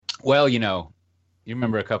Well, you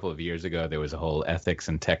remember a couple of years ago there was a whole ethics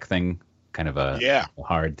and tech thing, kind of Yeah. a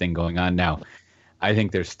hard thing going on. Now, I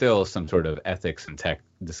think there's still some sort of ethics and tech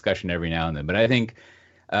discussion every now and then, but I think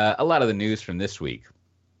a lot of the news from this week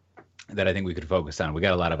that I think we could focus on. We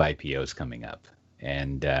got a lot of IPOs coming up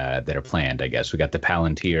and that are planned. I guess we got the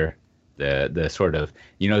Palantir, the sort of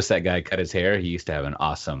you notice that guy cut his hair. He used to have an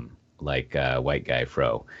awesome like white guy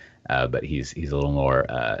fro, but he's a little more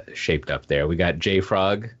shaped up there. We got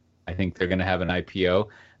JFrog. I think they're going to have an IPO.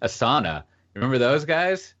 Asana. Remember those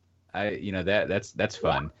guys? That's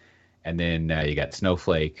fun. And then you got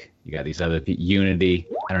Snowflake. You got these other Unity.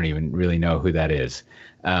 I don't even really know who that is.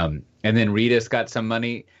 And then Redis got some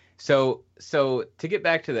money. So to get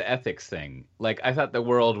back to the ethics thing, like I thought the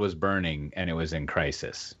world was burning and it was in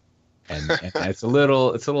crisis, and it's a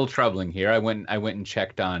little troubling here. I went and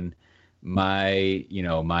checked on my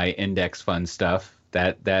index fund stuff.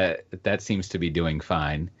 That seems to be doing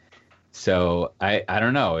fine. So I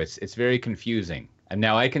don't know. It's very confusing. And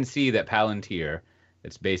now I can see that Palantir,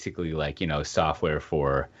 it's basically like software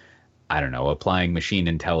for I don't know applying machine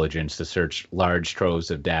intelligence to search large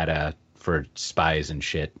troves of data for spies and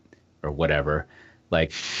shit or whatever.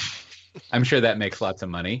 Like, I'm sure that makes lots of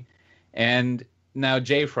money. And now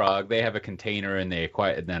JFrog, they have a container and they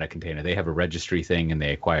acquired, not a container, they have a registry thing and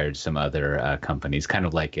they acquired some other companies, kind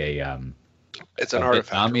of like It's an a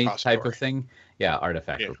artifact Bitnami type of repository. thing. Yeah,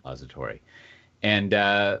 artifact Yeah. repository. And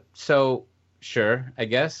so, sure, I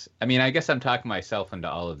guess. I mean, I guess I'm talking myself into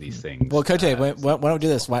all of these Well, things. Cote, why don't we do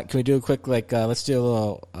this? Can we do a quick let's do a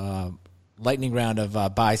little lightning round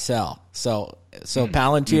of buy sell. So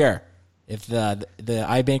Palantir, if the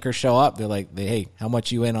iBankers show up, they're like, hey, how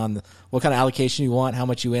much you in on what kind of allocation you want? How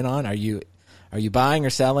much you in on? Are you buying or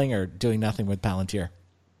selling or doing nothing with Palantir?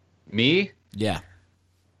 Me? Yeah.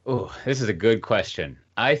 Oh, this is a good question.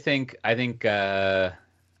 I'm going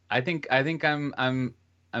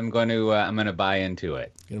to buy into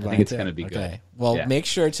it. I think it's going to be good. Okay. Well, Yeah. make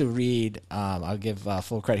sure to read. I'll give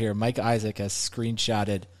full credit here. Mike Isaac has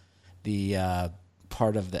screenshotted the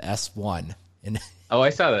part of the S1, and Oh, I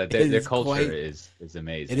saw that. Their is culture quite- is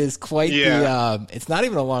amazing. it is quite Yeah. the. It's not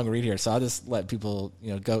even a long read here, so I'll just let people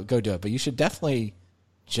go do it. But you should definitely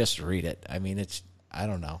just read it. I mean, I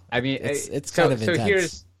don't know. I mean, it's so, kind of so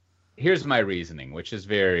intense. here's my reasoning, which is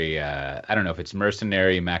very I don't know if it's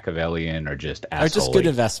mercenary, Machiavellian, or just Or just asshole. good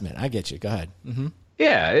investment. I get you. Go ahead.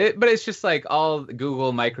 Yeah, but it's just like all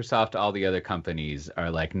Google, Microsoft, all the other companies are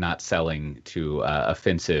like not selling to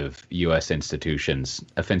offensive U.S. institutions,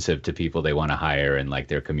 offensive to people they want to hire in like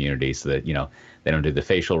their community, so that they don't do the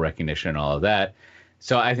facial recognition and all of that.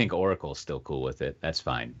 So I think Oracle's still cool with it. That's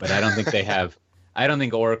fine, but I don't think they have. I don't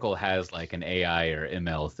think Oracle has like an AI or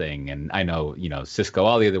ML thing, and I know Cisco,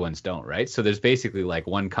 all the other ones don't, right? So there's basically like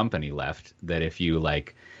one company left that if you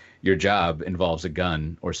like your job involves a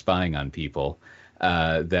gun or spying on people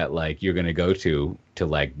that like you're going to go to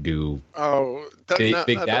like do Oh, big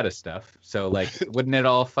data stuff. So like, wouldn't it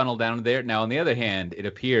all funnel down there? Now, on the other hand, it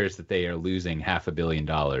appears that they are losing $500 million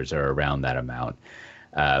or around that amount.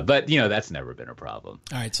 But that's never been a problem.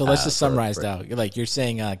 All right, so let's just summarize for- now. Like you're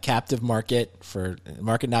saying, captive market for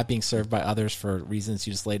market not being served by others for reasons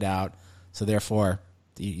you just laid out. So therefore,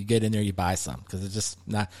 you get in there, you buy some because it's just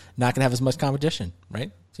not going to have as much competition,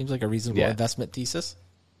 right? Seems like a reasonable Yeah. investment thesis.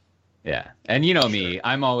 Yeah, and you know me,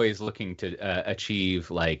 I'm always looking to achieve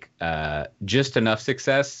like just enough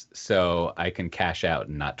success so I can cash out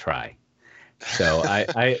and not try. So I'm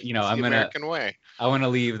the gonna American way. I want to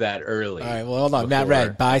leave that early. All right, well, hold on, Matt before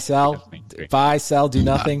Red, buy, it sell, becomes mainstream. do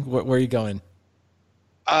nothing. Where are you going?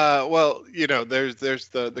 Well, there's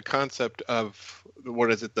the concept of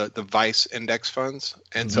what is it, the Vice index funds,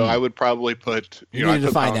 and so I would probably put You I need to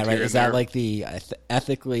put define that, right? Palantir Is in that there. like the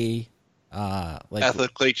ethically, like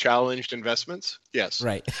Ethically challenged investments? Yes.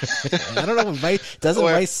 right? I don't know. Doesn't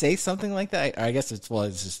Or- Vice say something like that? I guess it's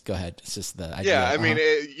just go ahead. It's just the idea. Yeah, I mean,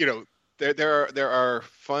 there are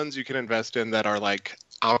funds you can invest in that are like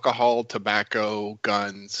alcohol, tobacco,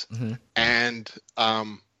 guns, Mhm. and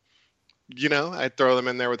I'd throw them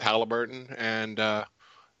in there with Halliburton and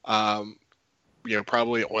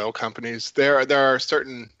probably oil companies. There are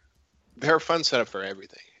funds set up for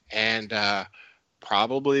everything, and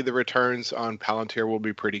probably the returns on Palantir will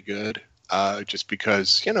be pretty good, just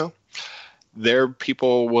because there are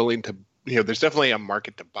people willing to. There's definitely a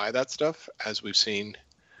market to buy that stuff, as we've seen.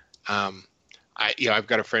 I've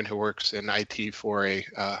got a friend who works in IT for a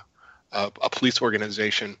police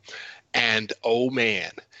organization, and oh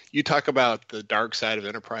man, you talk about the dark side of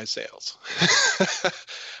enterprise sales.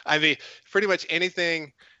 I mean, pretty much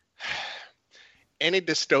anything, any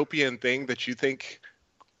dystopian thing that you think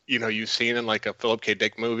you've seen in like a Philip K.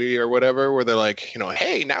 Dick movie or whatever, where they're like,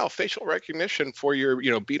 hey, now facial recognition for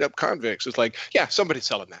your, beat up convicts. It's like, yeah, somebody's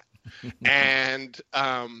selling that. And,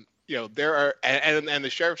 there are, and the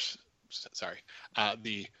sheriff's, sorry,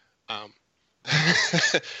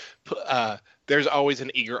 there's always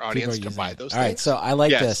an eager audience to buy those things. All right, so I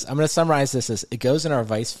like this. I'm going to summarize this as it goes in our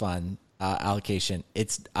Vice Fund allocation.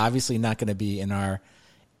 It's obviously not going to be in our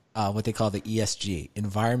what they call the ESG,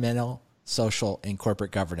 environmental, social, and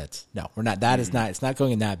corporate governance. No, we're not. That is not. It's not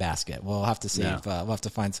going in that basket. We'll have to see. If, we'll have to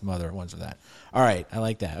find some other ones for that. All right, I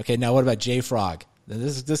like that. Okay, now what about JFrog?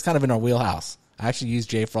 This is kind of in our wheelhouse. I actually used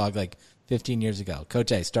JFrog like 15 years ago.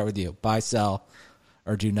 Cote, start with you. Buy, sell,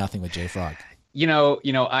 or do nothing with JFrog.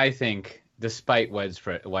 I think despite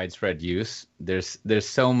widespread use, there's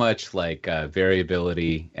so much like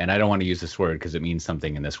variability, and I don't want to use this word because it means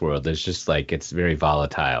something in this world. There's just like it's very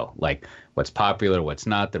volatile. Like what's popular, what's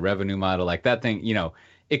not, the revenue model, like that thing.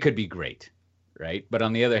 It could be great, right? But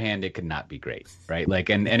on the other hand, it could not be great, right? Like,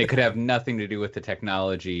 and it could have nothing to do with the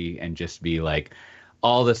technology and just be like,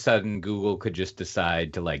 all of a sudden Google could just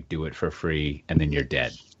decide to like do it for free, and then you're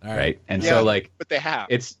dead, right? And so like, but they have,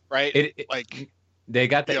 it's right. They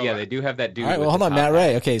got that. Yeah, they do have that dude. All right, well, hold on, Matt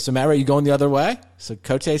Ray. Okay, so Matt Ray, you going the other way? So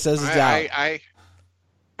Cote says it's out.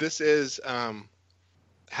 This is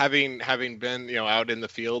having been out in the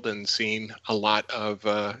field and seen a lot of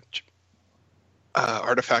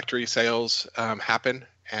Artifactory sales happen,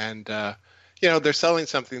 and they're selling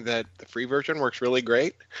something that the free version works really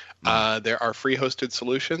great. There are free hosted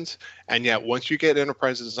solutions, and yet once you get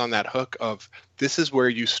enterprises on that hook of this is where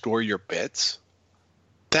you store your bits.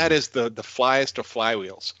 That is the flyest of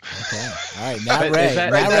flywheels. Okay. All right. Matt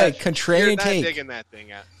Ray, contrarian you're not take. digging that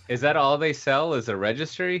thing out. Is that all they sell? Is a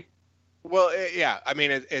registry? Well, yeah. I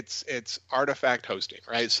mean, it's artifact hosting,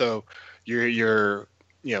 right? So your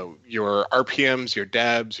RPMs, your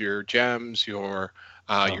DEBs, your gems, your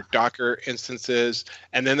Docker instances,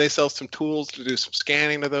 and then they sell some tools to do some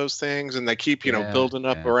scanning of those things, and they keep building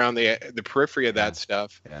up around the periphery of that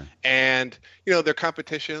stuff. Yeah. And their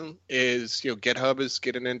competition is GitHub is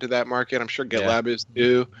getting into that market. I'm sure GitLab is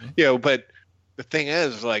too. But the thing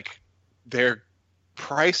is, like, their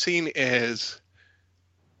pricing is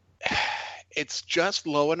it's just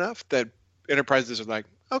low enough that enterprises are like,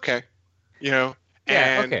 okay, and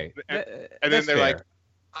okay, and then they're like.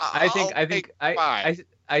 I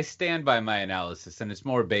stand by my analysis, and it's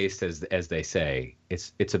more based as they say.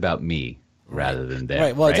 It's about me rather than them.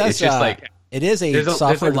 Right. Well, right? It's just like it is a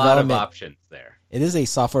software there's a lot development of options there. It is a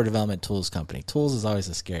software development tools company. Tools is always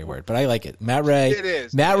a scary word, but I like it. Matt Ray. It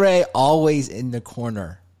is. Matt Ray always in the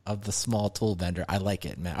corner of the small tool vendor. I like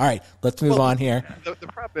it, Matt. All right, let's move on here. The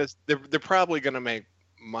problem is they're probably going to make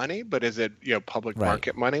money, but is it public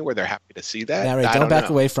market money where they're happy to see that? Matt Ray, don't back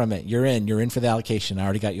away from it. You're in for the allocation. I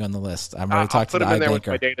already got you on the list. I'm already talking to the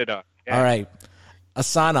iBanker. All right,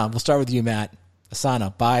 Asana. We'll start with you, Matt.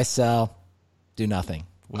 Asana, buy, sell, do nothing.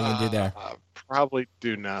 What are you gonna do there? Probably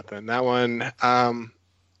do nothing. That one.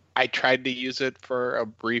 I tried to use it for a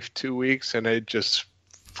brief 2 weeks, and it just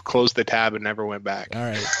closed the tab and never went back. All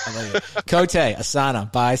right, I like it. Cote,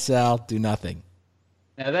 Asana, buy, sell, do nothing.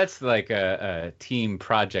 Now that's like a team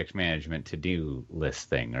project management to-do list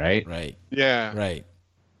thing, right? Right. Yeah. Right.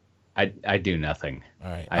 I do nothing.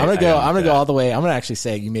 All right. I'm gonna go all the way. I'm gonna actually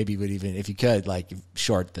say you maybe would even, if you could, like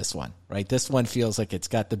short this one. Right. This one feels like it's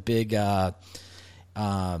got the big former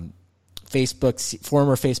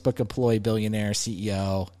Facebook employee, billionaire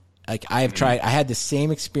CEO. Like I have tried. I had the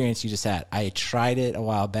same experience you just had. I tried it a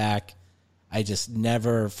while back. I just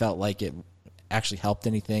never felt like it actually helped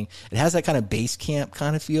anything. It has that kind of base camp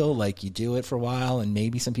kind of feel, like you do it for a while and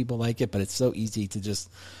maybe some people like it, but it's so easy to just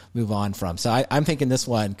move on from. So I'm thinking this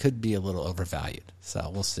one could be a little overvalued. So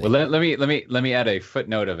we'll see. Well, let me add a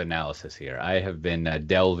footnote of analysis here. I have been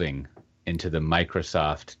delving into the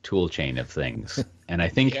Microsoft tool chain of things, and I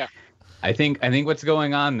think what's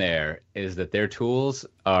going on there is that their tools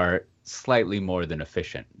are slightly more than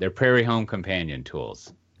efficient. They're Prairie Home Companion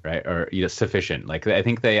tools, right? Or sufficient. Like I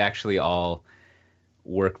think they actually all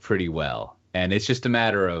work pretty well, and it's just a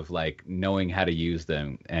matter of like knowing how to use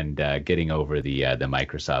them and getting over the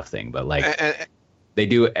Microsoft thing. But like they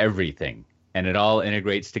do everything, and it all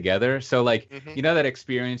integrates together. So like that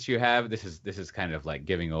experience you have. This is kind of like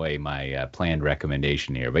giving away my planned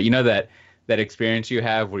recommendation here, but that experience you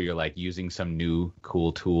have where you're like using some new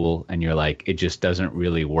cool tool and you're like it just doesn't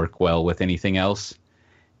really work well with anything else,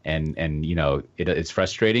 and it's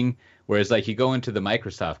frustrating. Whereas like you go into the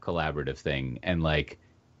Microsoft collaborative thing and like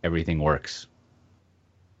everything works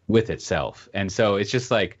with itself. And so it's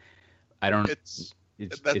just like, I don't, it's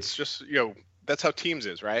just, that's how Teams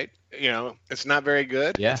is, right? It's not very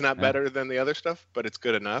good. Yeah, it's not yeah. better than the other stuff, but it's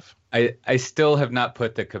good enough. I still have not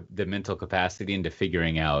put the mental capacity into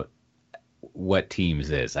figuring out what Teams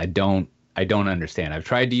is. I don't understand. I've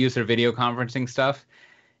tried to use their video conferencing stuff,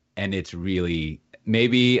 and it's really,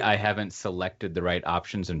 maybe I haven't selected the right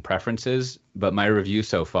options and preferences, but my review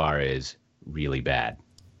so far is really bad.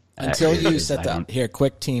 Until you set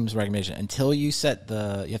quick Teams recommendation. Until you set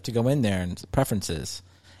you have to go in there and preferences,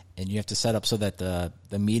 and you have to set up so that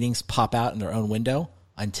the meetings pop out in their own window.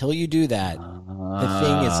 Until you do that, the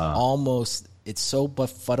thing is it's so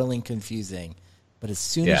befuddling confusing. But as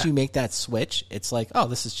soon as you make that switch, it's like, oh,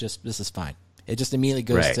 this is fine. It just immediately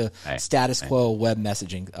goes to status quo web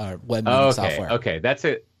messaging or web meeting software. Okay, that's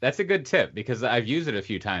a good tip, because I've used it a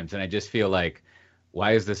few times and I just feel like,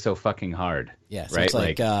 why is this so fucking hard? Yeah, so right? it's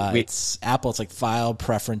like it's Apple. It's like file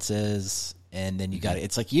preferences, and then you got it.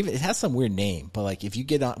 It's like it has some weird name, but like if you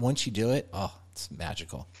get on once you do it, oh, it's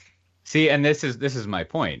magical. See, and this is my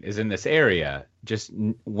point, is in this area, just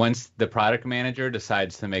once the product manager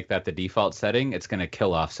decides to make that the default setting, it's going to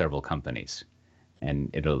kill off several companies. And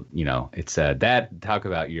it'll, it's that, talk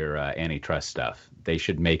about your antitrust stuff. They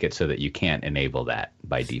should make it so that you can't enable that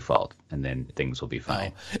by default, and then things will be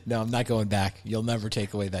fine. No, I'm not going back. You'll never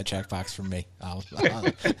take away that checkbox from me.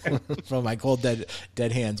 From my cold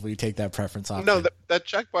dead hands, will you take that preference off? No, that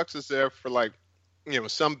checkbox is there for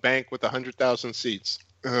some bank with 100,000 seats.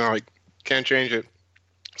 Can't change it.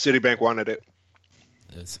 Citibank wanted it.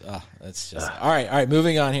 It's just all right.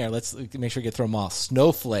 Moving on here. Let's make sure we get through them all.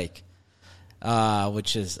 Snowflake,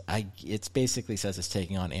 which is it's basically says it's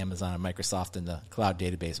taking on Amazon and Microsoft in the cloud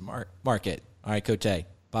database market. All right, Cote,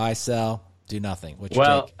 buy, sell, do nothing. What's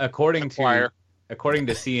your take? according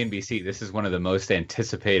to CNBC, this is one of the most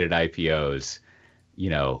anticipated IPOs.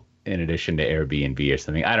 In addition to Airbnb or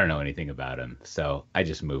something. I don't know anything about them, so I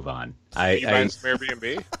just move on. You buying some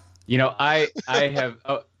Airbnb? I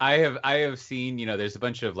have seen, there's a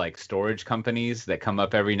bunch of like storage companies that come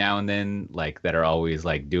up every now and then, like that are always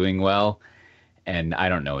like doing well, and I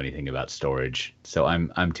don't know anything about storage, so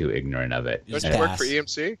I'm too ignorant of it. Don't you work for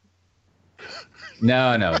EMC?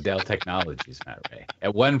 No, Dell Technologies, Matt Ray.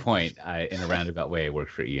 At one point, in a roundabout way, I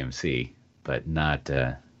worked for EMC, but not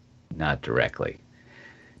directly.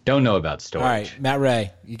 Don't know about storage. All right, Matt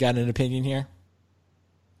Ray, you got an opinion here?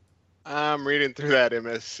 I'm reading through that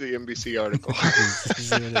MSNBC article.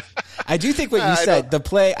 I do think what you said,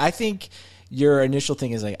 I think your initial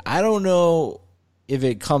thing is like, I don't know if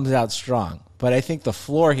it comes out strong, but I think the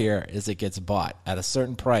floor here is it gets bought at a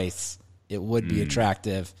certain price. It would be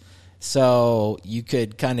attractive. So you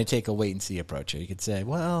could kind of take a wait and see approach here. You could say,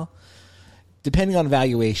 well, depending on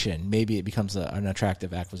valuation, maybe it becomes an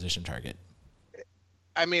attractive acquisition target.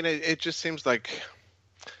 I mean, it just seems like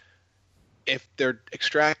if they're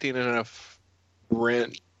extracting enough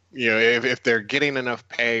rent, if they're getting enough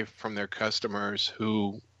pay from their customers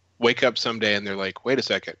who wake up someday and they're like, wait a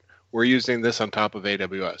second, we're using this on top of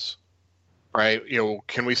AWS, right?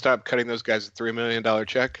 Can we stop cutting those guys a $3 million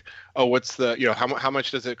check? Oh, what's how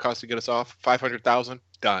much does it cost to get us off? 500,000?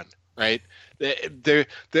 Done, right? The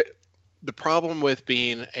problem with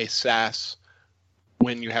being a SaaS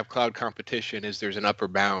when you have cloud competition is there's an upper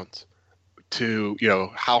bound to,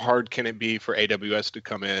 how hard can it be for AWS to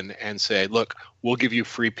come in and say, look, we'll give you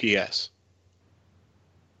free PS,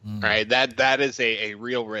 right? That is a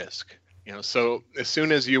real risk, so as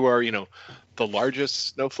soon as you are, the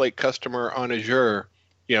largest Snowflake customer on Azure,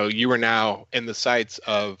 you are now in the sights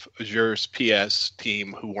of Azure's PS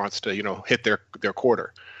team who wants to, hit their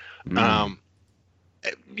quarter.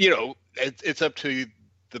 It's up to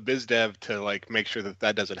the biz dev to make sure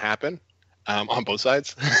that doesn't happen on both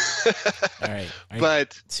sides. All right.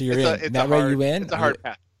 But so you're in. Matt Ray, you in? It's a hard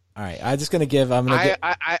path. All right. I'm just going to give. I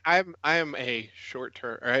am a short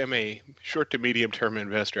term. I am a short to medium term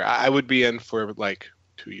investor. I would be in for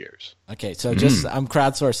 2 years. Okay. So I'm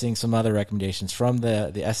crowdsourcing some other recommendations from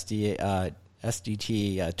the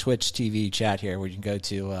SDT Twitch TV chat here, where you can go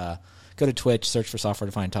to Twitch, search for Software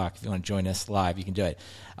Defined Talk. If you want to join us live, you can do it.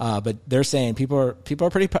 But they're saying people are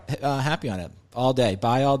pretty happy on it all day.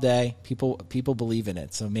 Buy all day. People believe in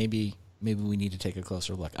it. So maybe we need to take a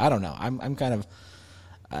closer look. I don't know. I'm kind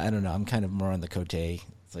of more on the Cote.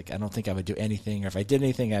 It's like I don't think I would do anything, or if I did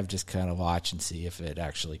anything, I would just kind of watch and see if it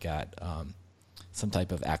actually got some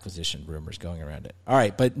type of acquisition rumors going around it. All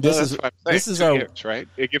right, but this is our years, right.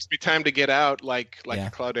 It gives me time to get out like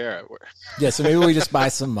a Cloudera. Yeah, so maybe we just buy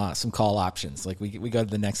some call options. Like we go to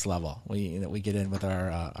the next level. We get in with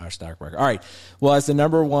our stock market. All right. Well, as the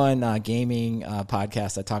number one gaming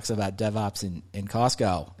podcast that talks about DevOps in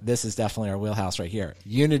Costco, this is definitely our wheelhouse right here.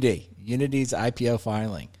 Unity's IPO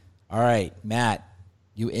filing. All right, Matt,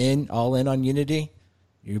 you all in on Unity?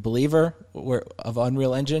 You a believer of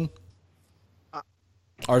Unreal Engine?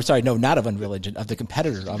 Or sorry, no, not of Unreal Engine, of the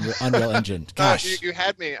competitor Unreal Engine. Gosh, you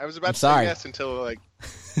had me. I was about to sorry. say yes until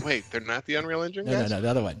wait, they're not the Unreal Engine no, guys? no, the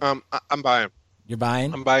other one. I'm buying. You're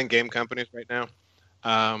buying? I'm buying game companies right now.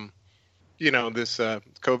 This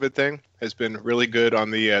COVID thing has been really good on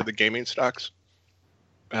the gaming stocks.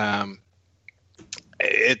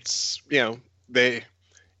 It's they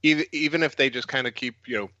even if they just kind of keep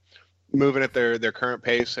moving at their current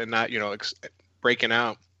pace and not breaking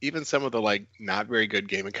out. Even some of the not very good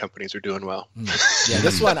gaming companies are doing well. Yeah,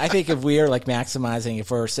 this one I think if we are maximizing, if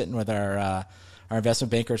we're sitting with our investment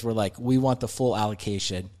bankers, we're we want the full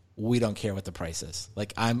allocation. We don't care what the price is.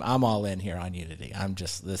 I'm all in here on Unity.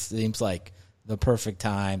 This seems like the perfect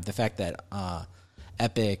time. The fact that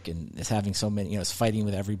Epic and is having so many, is fighting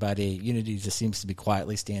with everybody. Unity just seems to be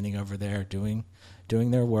quietly standing over there doing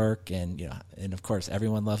their work, and and of course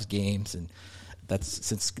everyone loves games, and that's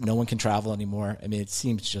since no one can travel anymore. I mean, it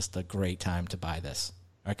seems just a great time to buy this.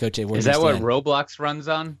 All right, Coach A, is that what Roblox runs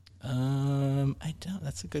on? I don't.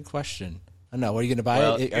 That's a good question. I don't know. What are you going to buy?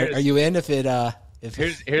 Well, are you in if it?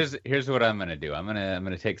 Here's what I'm gonna do. I'm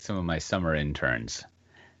gonna take some of my summer interns,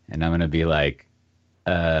 and I'm gonna be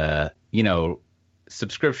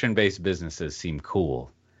subscription-based businesses seem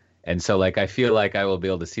cool, and so I feel like I will be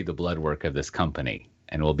able to see the blood work of this company,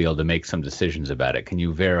 and we'll be able to make some decisions about it. Can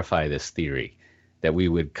you verify this theory that we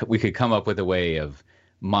could come up with a way of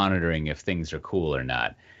monitoring if things are cool or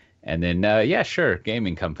not? And then yeah, sure,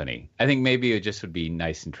 gaming company. I think maybe it just would be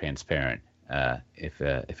nice and transparent if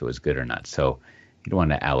it was good or not. So you'd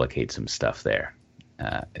want to allocate some stuff there.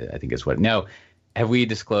 I think is what. Now, have we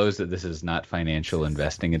disclosed that this is not financial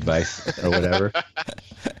investing advice or whatever?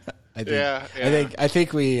 I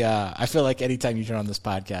think we. I feel like anytime you turn on this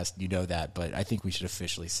podcast, you know that. But I think we should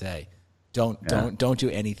officially say, don't do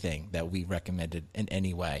anything that we recommended in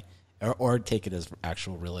any way, or take it as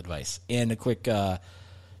actual real advice. And a quick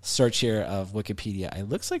search here of Wikipedia. It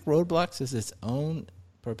looks like Roblox is its own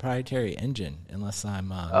proprietary engine, unless I'm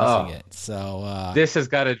missing it. So this has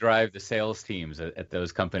got to drive the sales teams at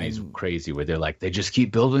those companies crazy, where they're they just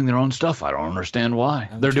keep building their own stuff. I don't understand why.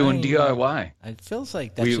 They're doing DIY. It feels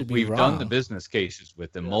like that should be wrong. We've done the business cases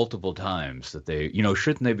with them multiple times that they,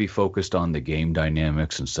 shouldn't they be focused on the game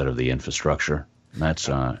dynamics instead of the infrastructure? That's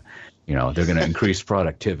they're going to increase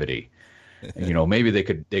productivity. Maybe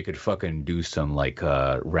they could fucking do some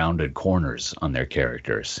rounded corners on their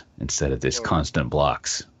characters instead of this constant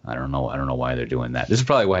blocks. I don't know why they're doing that. This is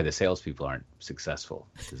probably why the salespeople aren't successful,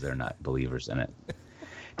 because they're not believers in it.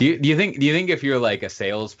 Do you think if you're a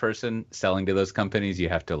salesperson selling to those companies, you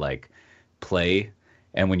have to play,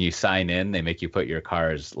 and when you sign in, they make you put your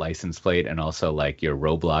car's license plate and also your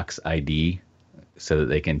Roblox ID so that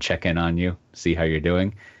they can check in on you, see how you're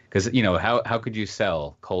doing? Because how could you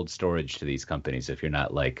sell cold storage to these companies if you're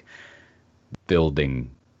not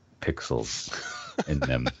building pixels in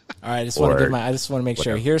them? All right, I just want to make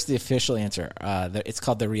sure. Here's the official answer. It's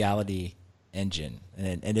called the Reality Engine,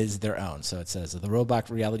 and it is their own. So it says the Roblox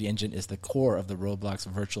Reality Engine is the core of the Roblox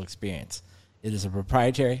virtual experience. It is a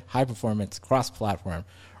proprietary, high-performance, cross-platform,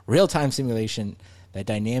 real-time simulation that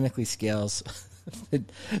dynamically scales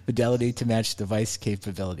fidelity to match device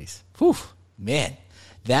capabilities. Whew, man.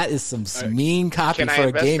 That is some mean copy for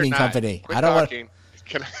a gaming company. I don't want.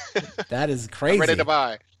 That is crazy. I'm ready to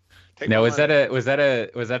buy. Now, was that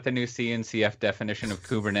the new CNCF definition of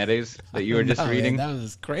Kubernetes that you were just reading? Man, that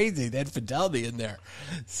was crazy. They had fidelity in there.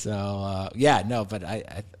 So but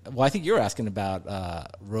I think you were asking about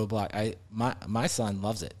Roblox. My son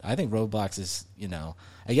loves it. I think Roblox is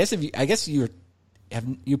I guess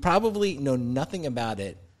you probably know nothing about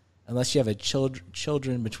it unless you have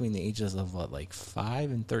children between the ages of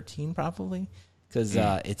 5 and 13, probably, because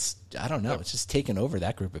it's I don't know, it's just taken over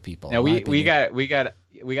that group of people. Now we got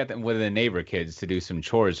them with the neighbor kids to do some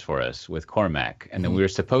chores for us with Cormac, and then we were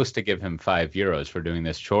supposed to give him €5 for doing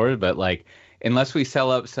this chore, but unless we sell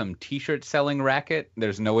up some T-shirt selling racket,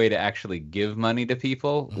 there's no way to actually give money to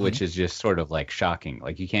people, which is just sort of shocking.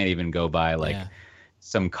 You can't even go buy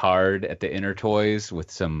some card at the Intertoys with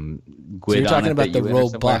some GUID on it. So you're talking about the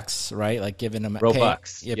Robux, right? Giving them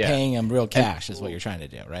Robux, paying them real cash is what you're trying to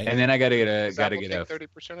do, right? And then I got to get a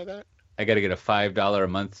 30% of that. I got to get a $5 a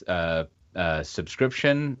month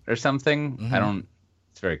subscription or something.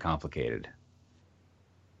 It's very complicated.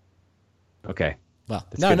 Okay. Well,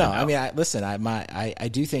 no. I mean, I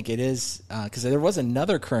do think it is because there was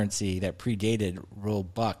another currency that predated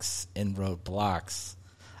Robux and Roblox.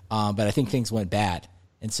 But I think things went bad,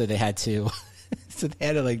 and so they had to So they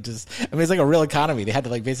had to like it's like a real economy. They had to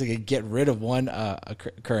like basically get rid of one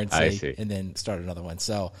currency and then start another one.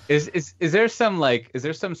 So is there some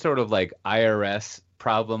sort of like IRS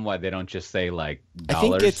problem why they don't just say like dollars? I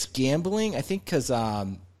think it's gambling. I think because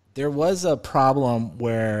there was a problem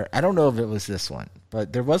where, I don't know if it was this one,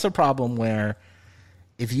 but there was a problem where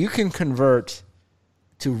if you can convert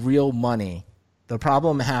to real money, the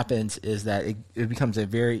problem happens is that it becomes a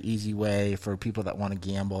very easy way for people that want to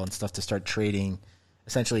gamble and stuff to start trading,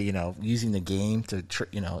 essentially, using the game to,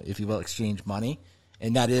 if you will, exchange money.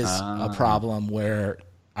 And that is a problem where,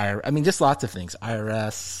 just lots of things,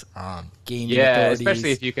 IRS, gaming authorities.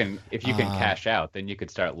 Especially if you can cash out, then you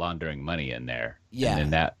could start laundering money in there. Yeah.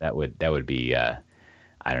 And then that would be, I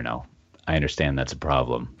don't know. I understand that's a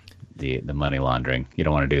problem. The money laundering. You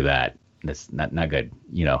don't want to do that. That's not good,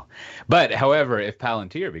 But however, if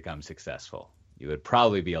Palantir becomes successful, you would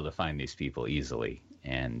probably be able to find these people easily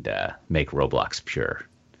and make Roblox pure,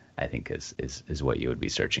 I think is what you would be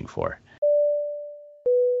searching for.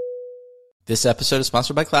 This episode is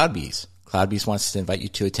sponsored by CloudBees. CloudBees wants to invite you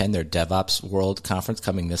to attend their DevOps World Conference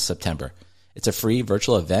coming this September. It's a free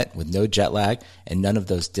virtual event with no jet lag and none of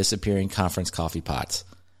those disappearing conference coffee pots.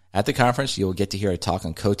 At the conference, you will get to hear a talk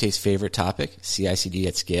on Cote's favorite topic, CI/CD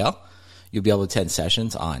at scale. You'll be able to attend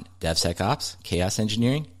sessions on DevSecOps, chaos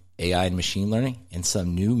engineering, AI and machine learning, and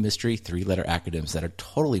some new mystery 3-letter acronyms that are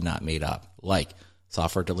totally not made up, like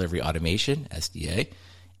Software Delivery Automation, SDA,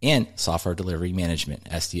 and Software Delivery Management,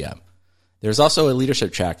 SDM. There's also a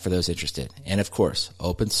leadership track for those interested. And of course,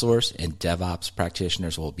 open source and DevOps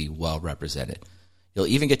practitioners will be well represented. You'll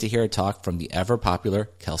even get to hear a talk from the ever popular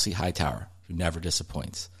Kelsey Hightower, who never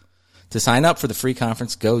disappoints. To sign up for the free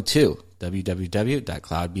conference, go to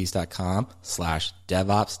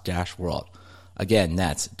www.cloudbees.com/DevOps-world. Again,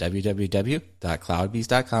 that's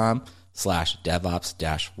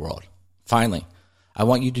www.cloudbees.com/DevOps-world. Finally, I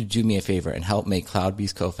want you to do me a favor and help make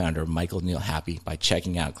CloudBees co-founder Michael Neal happy by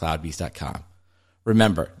checking out cloudbees.com.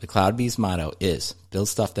 Remember, the CloudBees motto is build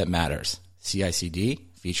stuff that matters, CI/CD,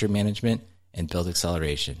 feature management, and build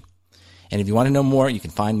acceleration. And if you want to know more, you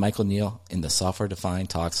can find Michael Neal in the Software Defined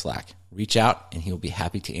Talk Slack. Reach out and he will be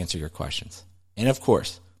happy to answer your questions. And of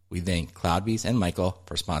course, we thank CloudBees and Michael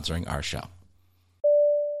for sponsoring our show.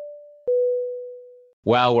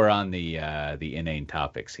 While we're on the inane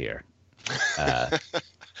topics here,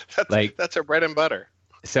 that's our bread and butter.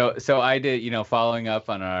 So I did, following up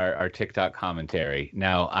on our TikTok commentary.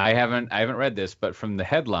 Now I haven't read this, but from the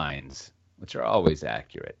headlines, which are always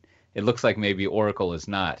accurate, it looks like maybe Oracle is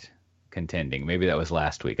not contending. Maybe that was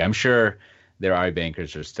last week. I'm sure their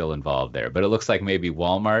iBankers are still involved there, but it looks like maybe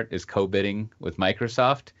Walmart is co-bidding with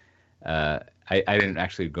Microsoft. I didn't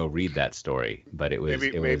actually go read that story, but it was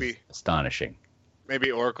astonishing.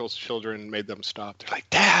 Maybe Oracle's children made them stop. They're like,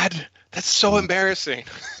 Dad, that's so embarrassing.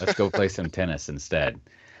 Let's go play some tennis instead.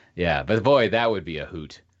 Yeah, but boy, that would be a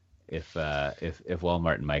hoot if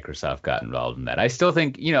Walmart and Microsoft got involved in that. I still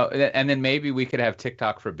think, and then maybe we could have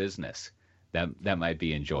TikTok for business. That might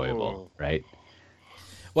be enjoyable, right?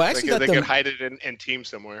 Well, actually, they could hide it in Teams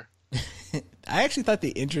somewhere. I actually thought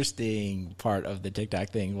the interesting part of the TikTok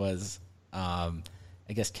thing was, I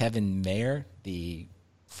guess Kevin Mayer, the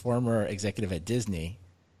former executive at Disney,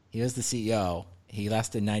 he was the CEO. He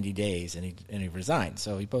lasted 90 days and he resigned.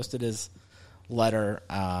 So he posted his letter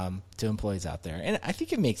to employees out there, and I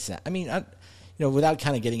think it makes sense. I mean, without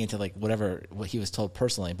kind of getting into like what he was told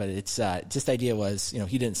personally, but it's just the idea was,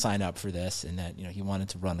 he didn't sign up for this, and that he wanted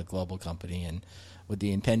to run a global company, and with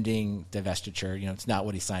the impending divestiture, it's not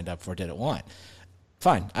what he signed up for, didn't want.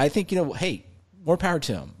 Fine. I think, hey, more power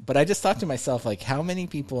to him. But I just thought to myself, like, how many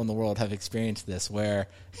people in the world have experienced this where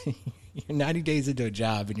you're 90 days into a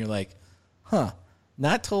job and you're like,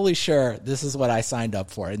 not totally sure this is what I signed up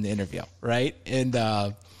for in the interview, right? And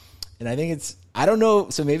I think I don't know,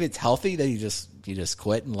 so maybe it's healthy that he just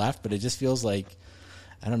quit and left, but it just feels like,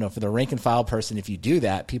 I don't know, for the rank and file person, if you do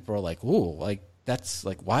that, people are like, ooh, like, that's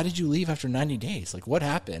like, why did you leave after 90 days? Like, what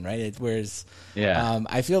happened, right? Whereas,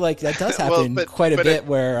 I feel like that does happen quite a bit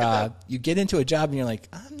where you get into a job and you're like,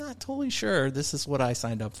 I'm not totally sure this is what I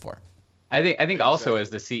signed up for. I think also as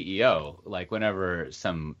the CEO, like whenever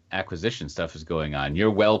some acquisition stuff is going on, you're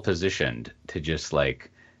well positioned to just like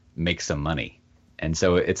make some money. And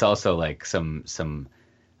so it's also like some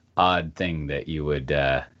odd thing that you would,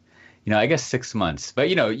 I guess 6 months, but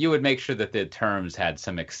you would make sure that the terms had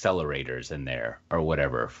some accelerators in there or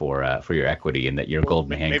whatever for your equity, and that your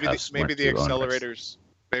golden handcuffs maybe the accelerators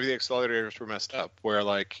were messed up. Where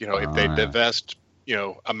like if they divest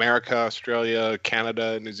America, Australia,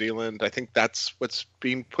 Canada, New Zealand, I think that's what's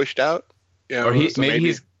being pushed out. Or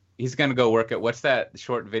maybe he's gonna go work at, what's that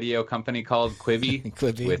short video company called? Quibi.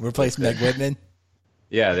 Quibi replace Meg Whitman.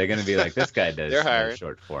 Yeah, they're gonna be like, this guy does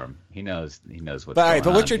short form. He knows what's going on. All right,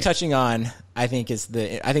 but what you're touching on, I think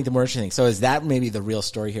the more interesting thing. So is that maybe the real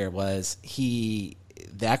story here was the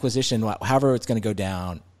acquisition, however it's going to go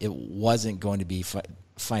down, it wasn't going to be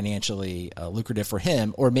financially lucrative for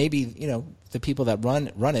him, or maybe the people that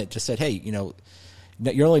run it just said, hey,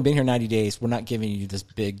 you're only been here 90 days. We're not giving you this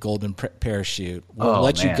big golden parachute. We'll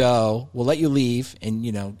let you go. We'll let you leave, and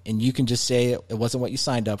you can just say it wasn't what you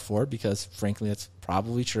signed up for, because frankly, that's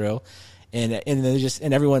probably true. And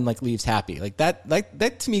everyone leaves happy.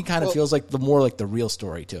 That to me kind of feels like the real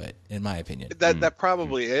story to it, in my opinion. That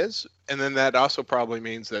probably is, and then that also probably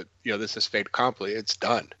means that this is fait accompli. It's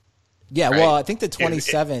done. Yeah, right? Well, I think the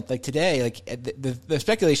 27th, today, the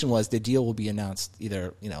speculation was the deal will be announced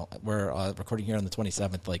either, we're recording here on the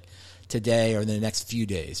 27th, today or in the next few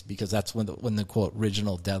days, because that's when the quote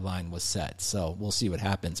original deadline was set. So we'll see what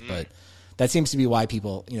happens, but that seems to be why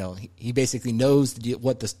people, he basically knows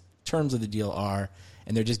what the terms of the deal are,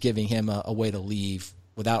 and they're just giving him a way to leave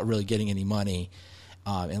without really getting any money,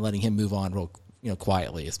 and letting him move on real,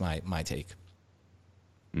 quietly is my take.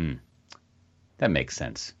 That makes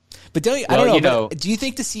sense. But I don't know. But do you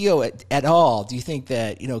think the CEO at all? Do you think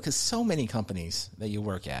that because so many companies that you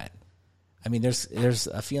work at, I mean, there's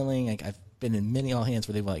a feeling I've been in many all hands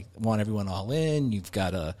where they want everyone all in. You've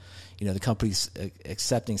got the company's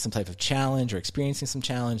accepting some type of challenge or experiencing some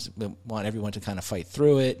challenge. We want everyone to kind of fight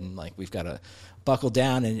through it, and we've got to buckle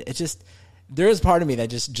down. And it just, there is part of me that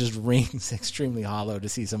just rings extremely hollow to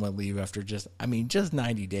see someone leave after just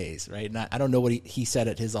 90 days, right? I don't know what he said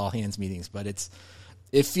at his all hands meetings, but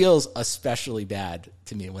it feels especially bad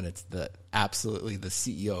to me when it's absolutely the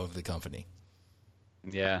CEO of the company.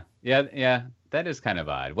 Yeah. That is kind of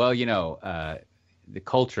odd. Well, the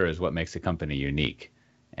culture is what makes a company unique,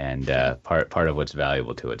 and part of what's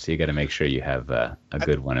valuable to it. So you got to make sure you have a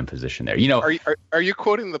good one in position there. Are you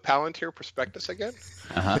quoting the Palantir prospectus again?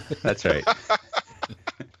 That's right.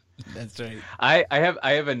 That's right. I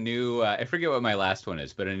have a new. I forget what my last one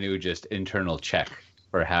is, but a new just internal check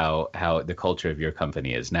for how the culture of your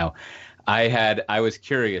company is. Now, I was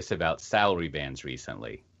curious about salary bands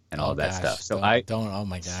recently and all that stuff. So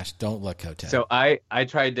don't look, Hotel. So I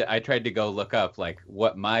tried to go look up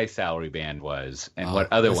what my salary band was and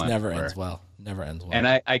what other ones never were. ends well. Never ends well. And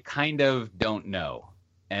I kind of don't know.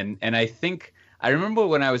 And I think I remember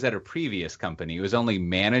when I was at a previous company, it was only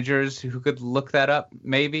managers who could look that up,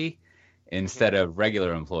 maybe, instead of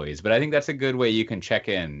regular employees. But I think that's a good way you can check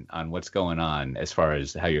in on what's going on as far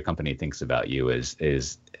as how your company thinks about you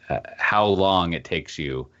is how long it takes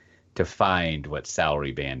you to find what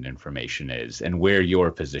salary band information is and where you're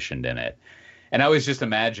positioned in it. And I was just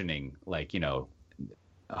imagining,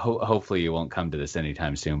 hopefully you won't come to this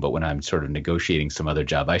anytime soon, but when I'm sort of negotiating some other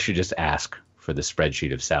job, I should just ask for the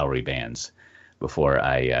spreadsheet of salary bands before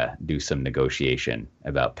I do some negotiation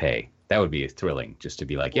about pay. That would be thrilling, just to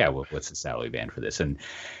be like, yeah, well, what's the salary band for this? And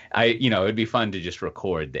it'd be fun to just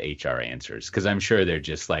record the HR answers, because I'm sure they're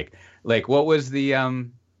just like what was the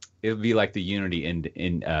it would be like the Unity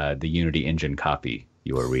the Unity Engine copy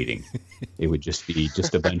you were reading. It would just be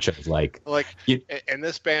a bunch of in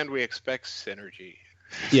this band we expect synergy.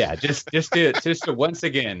 Yeah, just to once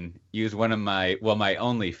again use one of my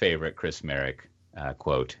only favorite Chris Merrick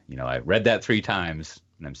quote. I read that 3 times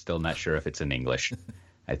and I'm still not sure if it's in English.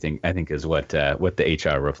 I think is what the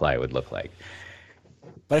HR reply would look like.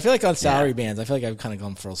 But I feel like on salary bands, I feel like I've kind of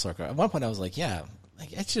gone full circle. At one point I was like, yeah,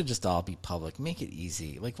 it should just all be public. Make it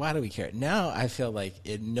easy. Why do we care? Now I feel like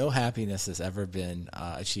no happiness has ever been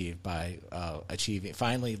achieved by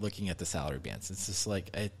finally looking at the salary bands. It's just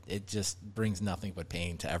it just brings nothing but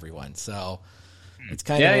pain to everyone. So it's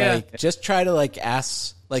kind of just try to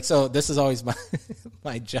ask. So this is always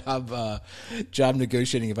my job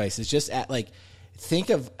negotiating advice is just think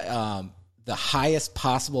of the highest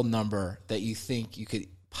possible number that you think you could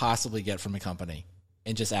possibly get from a company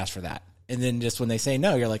and just ask for that. And then just when they say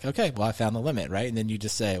no, you're like, okay, well, I found the limit, right? And then you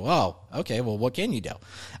just say, well, okay, well, what can you do?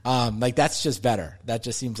 That's just better. That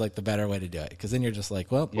just seems like the better way to do it. Because then you're just like,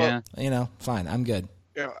 well, fine, I'm good.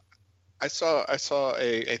 Yeah, I saw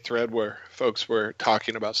a thread where folks were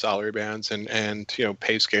talking about salary bands and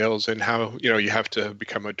pay scales and how you have to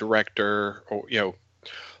become a director, or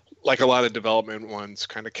like a lot of development ones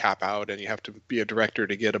kind of cap out, and you have to be a director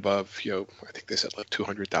to get above I think they said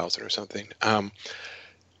 200,000 or something.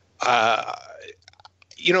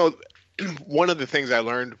 One of the things I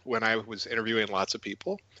learned when I was interviewing lots of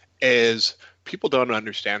people is people don't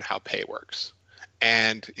understand how pay works.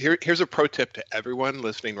 And here's a pro tip to everyone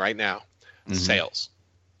listening right now. Mm-hmm. Sales.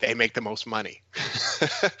 they make the most money.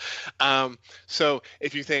 So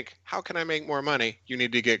if you think, how can I make more money? You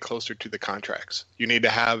need to get closer to the contracts. You need to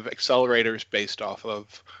have accelerators based off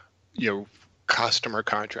of, customer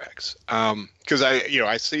contracts. Because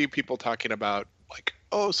I see people talking about like,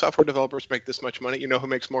 oh, software developers make this much money. You know who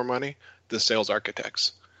makes more money? The sales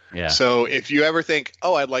architects. Yeah. So if you ever think,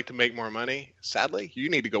 oh, I'd like to make more money, sadly, you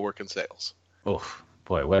need to go work in sales. Oh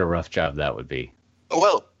boy, what a rough job that would be.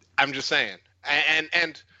 Well, I'm just saying.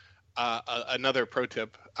 And another pro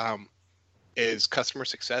tip is customer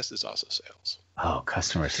success is also sales. Oh,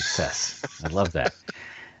 customer success. I love that.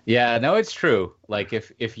 Yeah, no, it's true. Like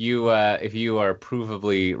if you are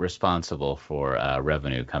provably responsible for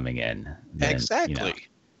revenue coming in, then, exactly.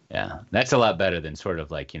 Yeah, that's a lot better than sort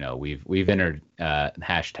of like we've entered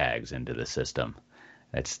hashtags into the system.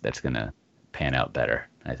 That's gonna pan out better,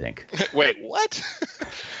 I think. Wait, what?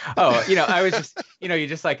 Oh, I was just, you're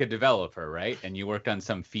just like a developer, right? And you worked on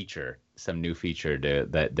some new feature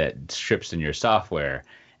that strips in your software,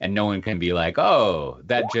 and no one can be like, oh,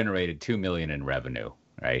 that generated 2 million in revenue,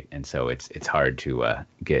 right? And so it's hard to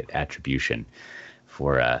get attribution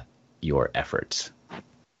for your efforts.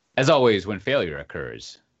 As always, when failure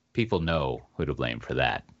occurs, people know who to blame for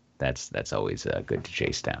that. That's always good to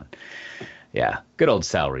chase down. Yeah, good old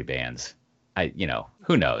salary bands.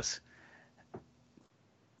 Who knows?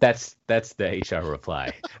 That's the HR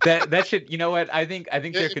reply. That should, what? I think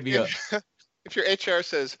there could be if your HR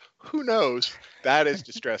says, who knows, that is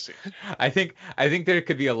distressing. I think there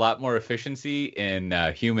could be a lot more efficiency in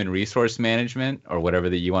human resource management, or whatever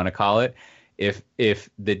that you want to call it, if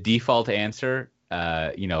the default answer,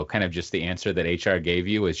 kind of just the answer that HR gave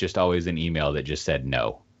you, was just always an email that just said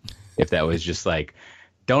no. If that was just like,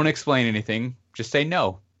 don't explain anything, just say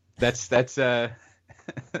no. That's how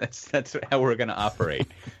we're going to operate.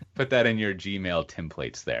 Put that in your Gmail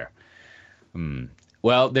templates there.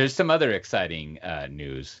 Well, there's some other exciting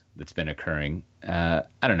news that's been occurring. I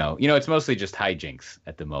don't know. It's mostly just hijinks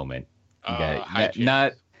at the moment.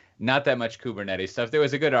 Not that much Kubernetes stuff. There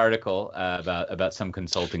was a good article about some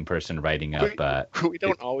consulting person writing up. We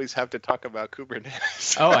don't always have to talk about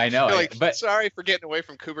Kubernetes. Oh, I know. But sorry for getting away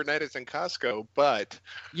from Kubernetes and Costco, but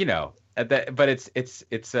but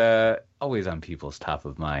it's always on people's top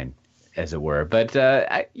of mind, as it were. But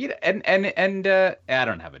I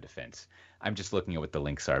don't have a defense. I'm just looking at what the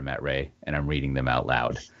links are, Matt Ray, and I'm reading them out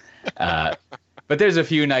loud. But there's a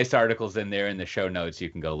few nice articles in there in the show notes you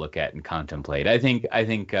can go look at and contemplate. I think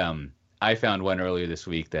I found one earlier this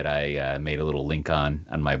week that I made a little link on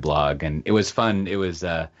my blog, and it was fun. It was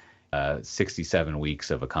 67 weeks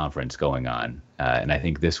of a conference going on, and I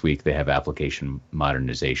think this week they have application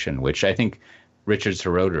modernization, which I think Richard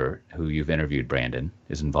Seroder, who you've interviewed, Brandon,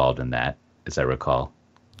 is involved in that, as I recall.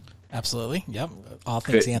 Absolutely. Yep. All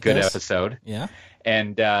things Anthos. Good episode. Yeah.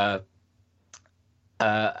 And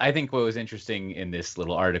I think what was interesting in this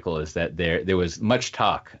little article is that there was much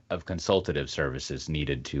talk of consultative services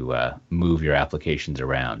needed to move your applications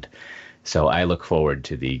around. So I look forward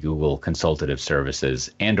to the Google consultative services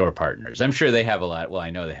and/or partners. I'm sure they have a lot. Well, I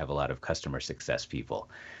know they have a lot of customer success people.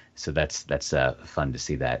 So that's fun to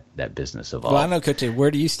see that business evolve. Well, I know, Coach,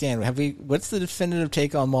 where do you stand? What's the definitive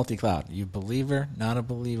take on multi-cloud? You a believer, not a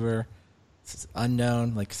believer? It's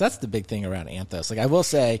unknown. Cause that's the big thing around Anthos. I will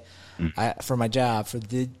say, for my job, for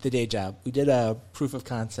the day job, we did a proof of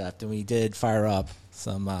concept, and we did fire up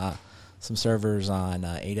some servers on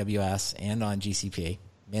AWS and on GCP.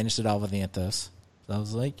 Managed it all with Anthos. So I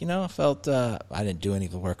was like, I felt I didn't do any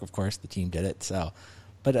of the work, of course. The team did it. So.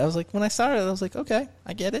 But I was like, when I saw it, I was like, okay,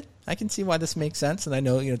 I get it. I can see why this makes sense. And I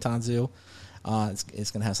know, Tanzu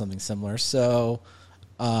is going to have something similar. So,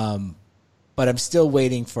 but I'm still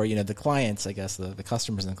waiting for, the clients, I guess, the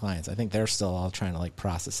customers and the clients. I think they're still all trying to,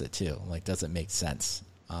 process it too. Does it make sense?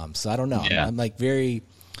 So I don't know. Yeah. I'm very,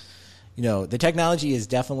 the technology is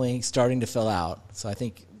definitely starting to fill out. So I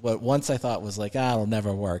think what once I thought was it'll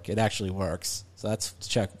never work, it actually works. So that's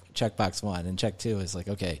checkbox one. And check two is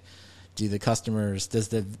okay, does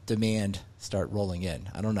the demand start rolling in?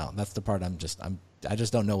 I don't know. That's the part I just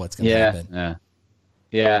don't know what's going to happen.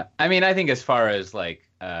 Yeah. I mean, I think as far as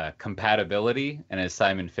compatibility, and as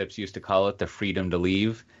Simon Phipps used to call it, the freedom to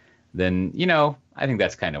leave, then, I think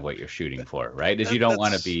that's kind of what you're shooting for, right? Is you don't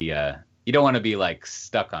want to be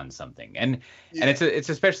stuck on something. And it's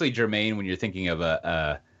especially germane when you're thinking of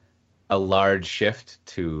a large shift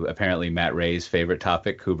to apparently Matt Ray's favorite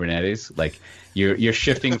topic, Kubernetes. You're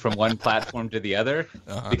shifting from one platform to the other,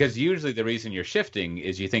 because usually the reason you're shifting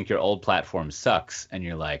is you think your old platform sucks, and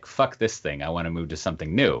you're like, fuck this thing, I want to move to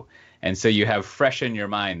something new. And so you have fresh in your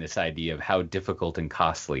mind this idea of how difficult and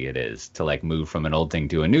costly it is to like move from an old thing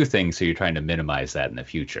to a new thing. So you're trying to minimize that in the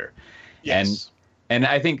future. Yes. And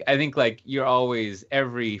I think like you're always,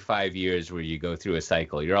 every 5 years where you go through a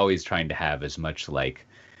cycle, you're always trying to have as much like,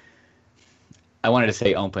 I wanted to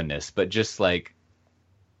say openness, but just like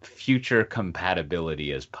future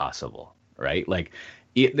compatibility as possible, right? Like,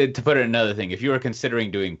 to put it another thing, if you were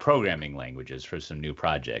considering doing programming languages for some new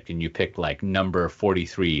project and you picked like number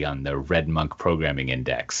 43 on the Red Monk Programming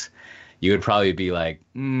Index, you would probably be like,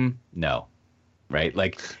 no, right?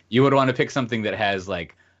 Like you would want to pick something that has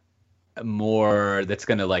like more, that's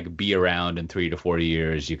going to like be around in 3 to 4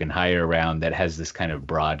 years. You can hire around, that has this kind of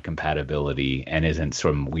broad compatibility and isn't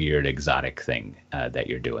some weird exotic thing that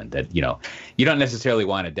you're doing. That, you know, you don't necessarily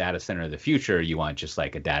want a data center of the future. You want just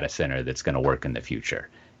like a data center that's going to work in the future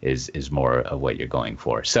is more of what you're going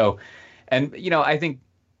for. So, and you know, I think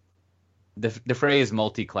the phrase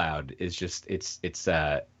multi-cloud is just it's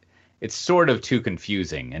sort of too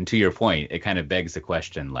confusing. And to your point, it kind of begs the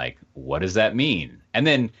question, like, what does that mean? And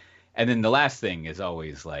then the last thing is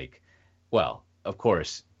always like, well, of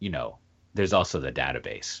course, you know, there's also the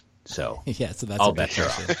database. So yeah, so that's all a big bets are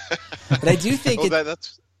off. But I do think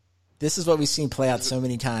that's this is what we've seen play out so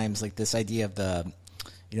many times, like this idea of the,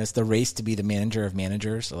 you know, it's the race to be the manager of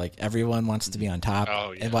managers. Like everyone wants to be on top,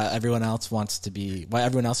 and while everyone else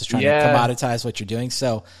is trying to commoditize what you're doing.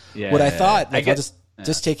 So what I thought, like,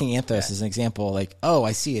 just taking Anthos as an example, like, oh,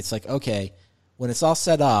 I see. It's like, okay, when it's all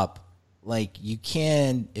set up, like you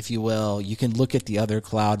can, if you will, you can look at the other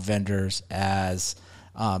cloud vendors as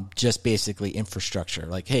just basically infrastructure.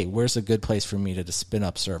 Like, hey, where's a good place for me to spin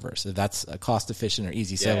up servers? So that's a cost efficient or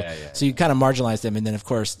easy. So you kind of marginalize them. And then of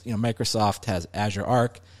course, you know, Microsoft has Azure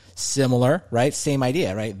Arc, similar, right? Same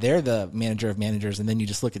idea, right? They're the manager of managers. And then you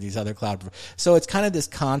just look at these other cloud. So it's kind of this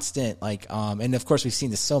constant, like, and of course we've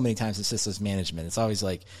seen this so many times in systems management. It's always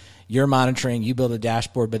like, you're monitoring, you build a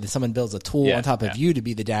dashboard, but then someone builds a tool on top of you to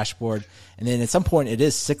be the dashboard. And then at some point it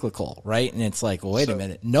is cyclical, right? And it's like, well, wait a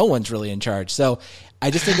minute, no one's really in charge. So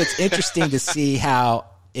I just think it's interesting to see how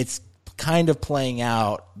it's kind of playing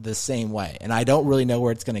out the same way. And I don't really know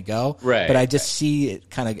where it's going to go, but I just see it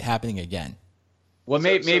kind of happening again. Well,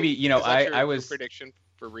 maybe, you know, I was prediction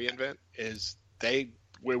for reInvent is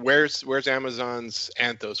where's Amazon's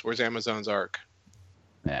Anthos? Where's Amazon's Arc?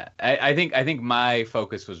 Yeah, I think my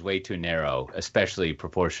focus was way too narrow, especially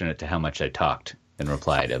proportionate to how much I talked in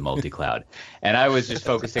reply to multi-cloud. And I was just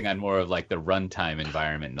focusing on more of like the runtime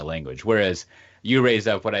environment in the language. Whereas you raise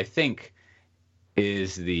up what I think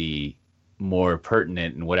is the more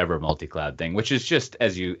pertinent and whatever multi-cloud thing, which is just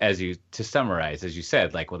as you to summarize, as you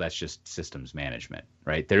said, like, well, that's just systems management,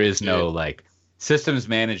 right? There is no like a systems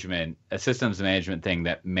management thing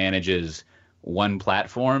that manages one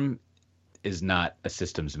platform is not a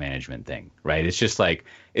systems management thing, right? It's just like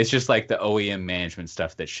the OEM management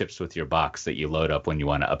stuff that ships with your box that you load up when you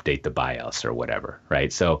want to update the BIOS or whatever,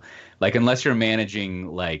 right? So like, unless you're managing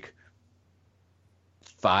like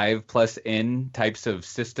 5+N types of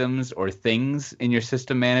systems or things in your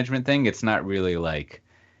system management thing, it's not really like,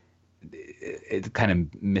 it kind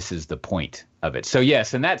of misses the point of it. So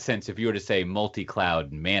yes, in that sense, if you were to say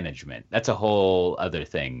multi-cloud management, that's a whole other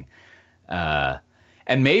thing.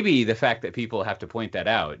 And maybe the fact that people have to point that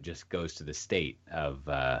out just goes to the state of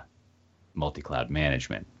multi-cloud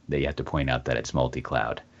management, that you have to point out that it's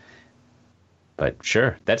multi-cloud. But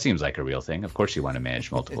sure, that seems like a real thing. Of course you want to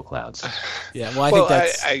manage multiple clouds. Yeah, well, I think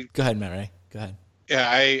that's... Go ahead, Matt Ray. Go ahead. Yeah,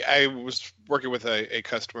 I was working with a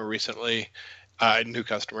customer recently, a new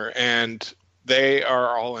customer, and they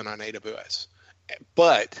are all in on AWS.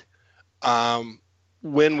 But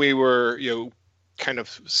when we were, you know, kind of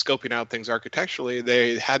scoping out things architecturally,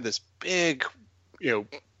 they had this big, you know,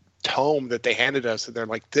 tome that they handed us, and they're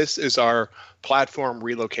like, this is our platform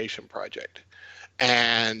relocation project.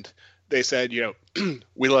 And they said, you know,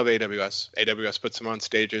 we love AWS. AWS puts them on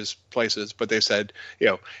stages, places, but they said, you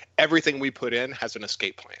know, everything we put in has an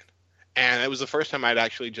escape plan. And it was the first time I'd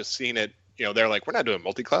actually just seen it. You know, they're like, we're not doing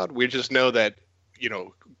multi-cloud. We just know that, you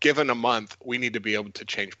know, given a month, we need to be able to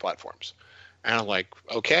change platforms. And I'm like,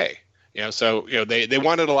 okay. You know, so, you know, they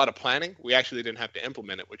wanted a lot of planning. We actually didn't have to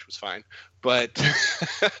implement it, which was fine. But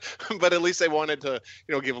but at least they wanted to,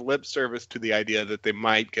 you know, give lip service to the idea that they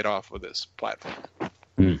might get off with this platform.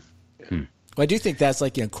 Well, I do think that's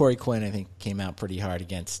like, you know, Corey Quinn, I think, came out pretty hard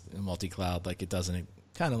against multi-cloud. Like, it doesn't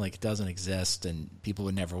exist and people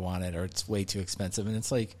would never want it, or it's way too expensive. And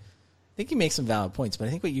it's like, I think he makes some valid points, but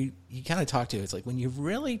I think what you kind of talk to, it's like when you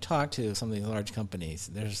really talk to some of these large companies,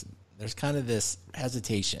 there's kind of this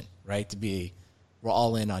hesitation, right, to be, we're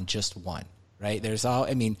all in on just one, right?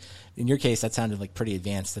 I mean, in your case, that sounded like pretty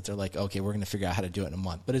advanced, that they're like, okay, we're going to figure out how to do it in a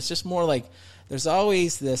month. But it's just more like there's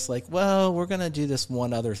always this like, well, we're going to do this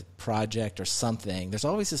one other project or something. There's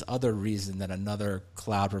always this other reason that another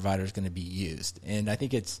cloud provider is going to be used. And I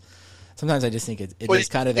think sometimes I just think it is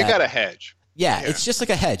kind of that. You got a hedge. Yeah, it's just like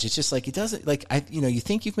a hedge. It's just like it doesn't like you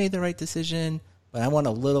think you've made the right decision, but I want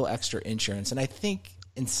a little extra insurance. And I think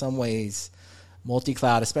in some ways,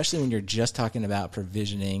 multi-cloud, especially when you're just talking about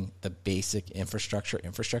provisioning the basic infrastructure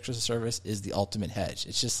as a service, is the ultimate hedge.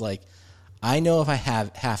 It's just like, I know if I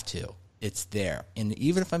have to, it's there. And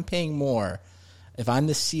even if I'm paying more, if I'm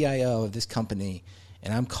the CIO of this company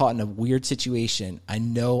and I'm caught in a weird situation, I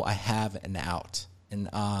know I have an out. And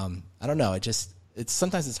I don't know,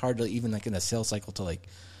 sometimes it's hard to even like in a sales cycle to like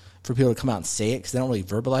for people to come out and say it because they don't really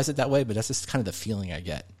verbalize it that way, but that's just kind of the feeling I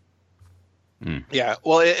get. Yeah,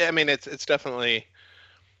 well, it's definitely,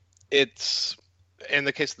 it's in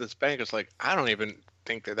the case of this bank, it's like, I don't even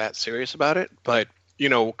think they're that serious about it, but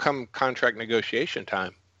come contract negotiation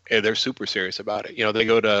time, they're super serious about it. They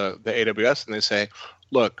go to the AWS and they say,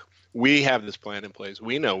 look, we have this plan in place.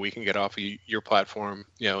 We know we can get off of your platform,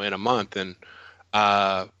 in a month, and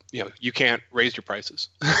you can't raise your prices.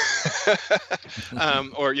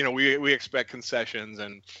 Or, we expect concessions,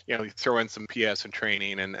 and, throw in some PS and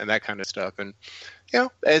training and that kind of stuff. And,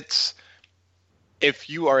 if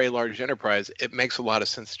you are a large enterprise, it makes a lot of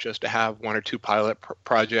sense just to have one or two pilot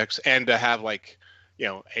projects and to have like,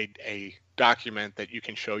 a document that you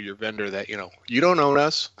can show your vendor that, you don't own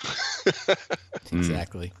us.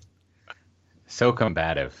 Exactly. So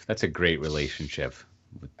combative. That's a great relationship.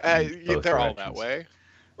 They're all that way.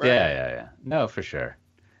 Right? Yeah. No, for sure.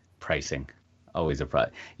 Pricing, always a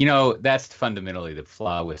problem. That's fundamentally the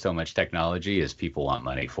flaw with so much technology is people want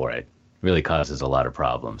money for it. Really causes a lot of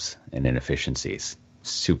problems and inefficiencies.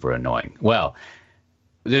 Super annoying. Well,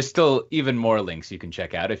 there's still even more links you can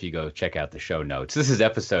check out if you go check out the show notes. This is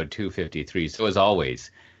episode 253. So as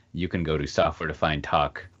always, you can go to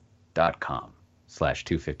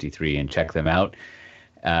softwaredefinedtalk.com/253 and check them out.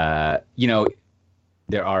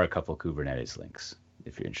 There are a couple Kubernetes links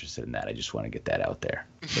if you're interested in that. I just want to get that out there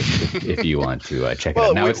if you want to check it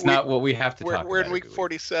out. Now, it's not what we have to talk about. We're in week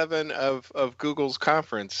 47 of Google's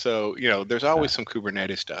conference, so, there's always some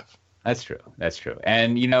Kubernetes stuff. That's true.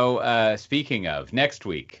 And, speaking of, next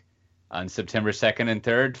week on September 2nd and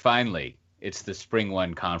 3rd, finally, it's the Spring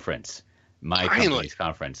One conference, company's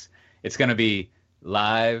conference. It's going to be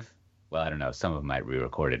live. Well, I don't know. Some of them might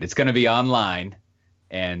re-record it. It's going to be online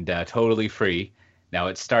and totally free. Now,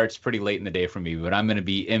 it starts pretty late in the day for me, but I'm going to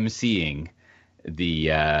be emceeing the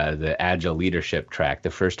Agile Leadership track, the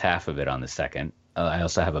first half of it on the 2nd. I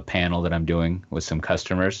also have a panel that I'm doing with some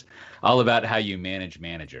customers, all about how you manage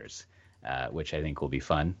managers, which I think will be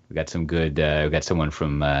fun. We got some good. We got someone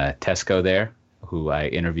from Tesco there who I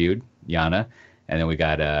interviewed, Yana, and then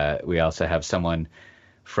we also have someone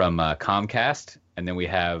from Comcast, and then we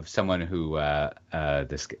have someone who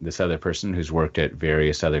this other person who's worked at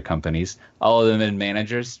various other companies. All of them in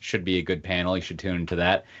managers. Should be a good panel. You should tune into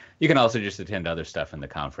that. You can also just attend other stuff in the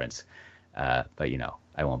conference, but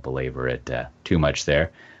I won't belabor it too much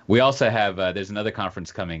there. We also have there's another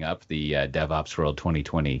conference coming up, the DevOps World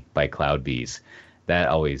 2020 by CloudBees. That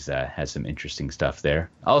always has some interesting stuff there.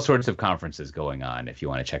 All sorts of conferences going on if you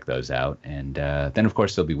want to check those out. And then, of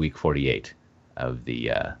course, there'll be week 48 of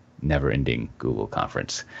the never-ending Google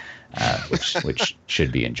conference, which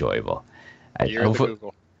should be enjoyable. Year of the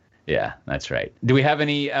Google. Yeah, that's right. Do we have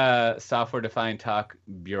any software-defined talk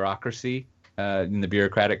bureaucracy in the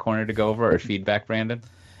bureaucratic corner to go over, or feedback, Brandon?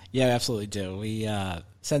 Yeah, we absolutely do. We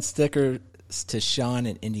sent stickers to Sean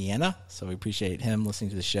in Indiana, so we appreciate him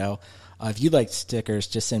listening to the show. If you'd like stickers,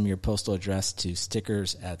 just send me your postal address to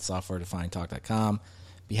stickers@softwaredefinedtalk.com.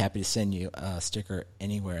 Be happy to send you a sticker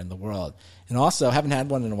anywhere in the world. And also, I haven't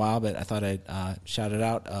had one in a while, but I thought I'd shout it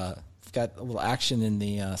out. We've got a little action in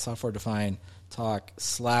the Software Defined Talk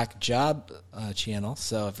Slack job channel.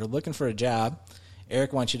 So if you're looking for a job,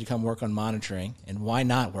 Eric wants you to come work on monitoring. And why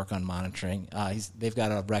not work on monitoring? They've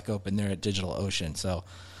got a rec open there at DigitalOcean. So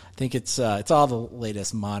I think it's all the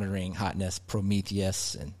latest monitoring hotness,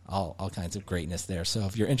 Prometheus, and all kinds of greatness there. So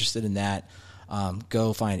if you're interested in that,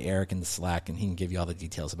 go find Eric in the Slack, and he can give you all the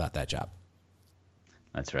details about that job.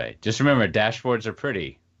 That's right. Just remember, dashboards are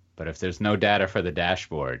pretty, but if there's no data for the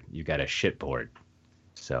dashboard, you got a shitboard.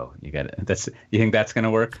 So you think that's going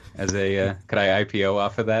to work as a? Could I IPO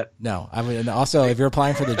off of that? No, I mean, also if you're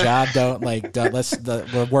applying for the job, we're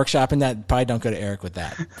workshopping that. Probably don't go to Eric with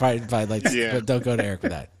that. Don't go to Eric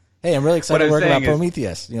with that. Hey, I'm really excited to work about is,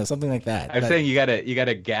 Prometheus. Something like that. I'm saying you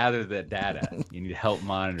gotta gather that data. You need help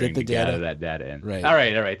monitoring to gather that data in. Right. All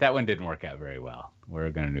right. That one didn't work out very well.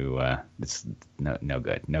 We're going to. It's no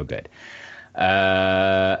good.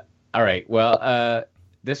 All right. Well,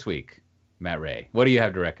 this week, Matt Ray, what do you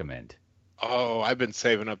have to recommend? Oh, I've been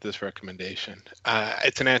saving up this recommendation.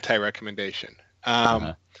 It's an anti-recommendation.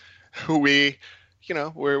 We're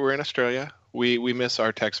in Australia. We miss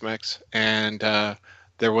our Tex-Mex, and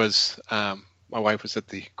there was my wife was at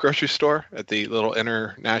the grocery store, at the little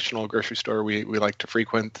international grocery store we like to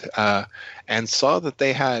frequent, and saw that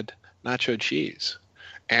they had nacho cheese,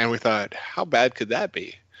 and we thought, how bad could that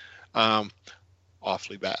be?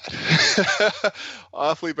 Awfully bad.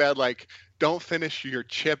 Awfully bad. Like, don't finish your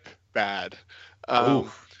chip bad. So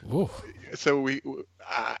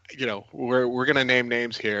we're gonna name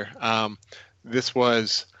names here. This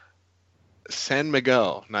was San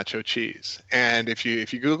Miguel nacho cheese, and if you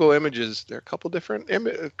Google images, there are a couple different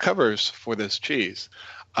covers for this cheese.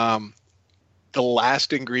 The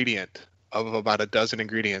last ingredient of about a dozen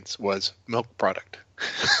ingredients was milk product.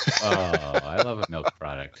 Oh, I love a milk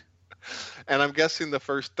product. And I'm guessing the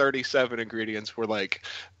first 37 ingredients were like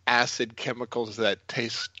acid chemicals that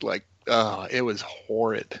taste like, it was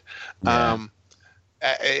horrid. Yeah.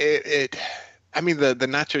 The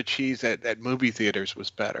nacho cheese at movie theaters was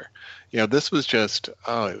better. This was just, it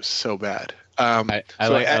was so bad. I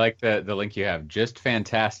like the link you have. Just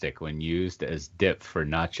fantastic when used as dip for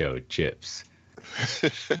nacho chips.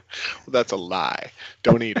 Well, that's a lie.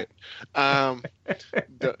 Don't eat it.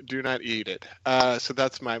 Do not eat it. So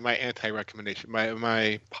that's my anti-recommendation.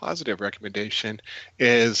 My positive recommendation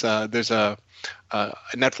is there's a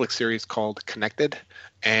Netflix series called Connected,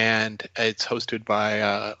 and it's hosted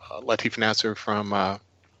by Latif Nasser from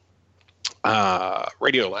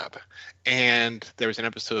Radiolab. And there's an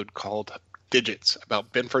episode called Digits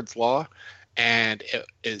about Binford's Law, and it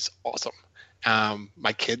is awesome.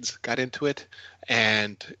 My kids got into it,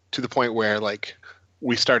 and to the point where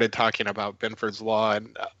we started talking about Binford's Law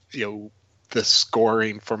and the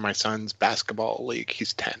scoring for my son's basketball league.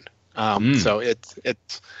 He's 10, so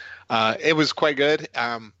it was quite good.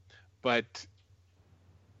 But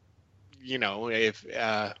if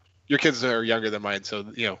your kids are younger than mine, so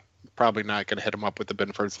probably not going to hit them up with the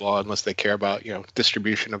Binford's Law unless they care about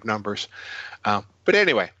distribution of numbers. But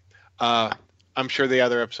anyway. I'm sure the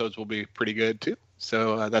other episodes will be pretty good too.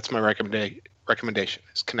 So that's my recommendation.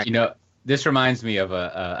 Is Connected. This reminds me of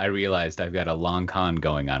I realized I've got a long con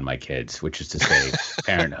going on my kids, which is to say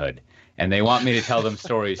parenthood. And they want me to tell them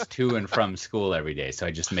stories to and from school every day. So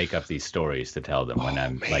I just make up these stories to tell them when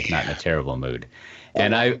I'm not in a terrible mood.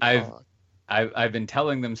 And I've been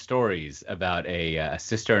telling them stories about a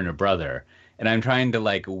sister and a brother. And I'm trying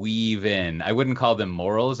to weave in, I wouldn't call them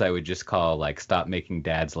morals. I would just call stop making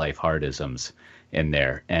dad's life hardisms in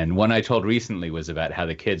there. And one I told recently was about how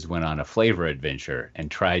the kids went on a flavor adventure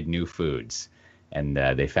and tried new foods, and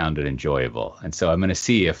they found it enjoyable. And so I'm going to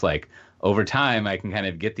see if over time I can kind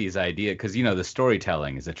of get these ideas, because the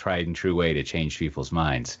storytelling is a tried and true way to change people's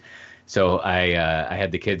minds. So I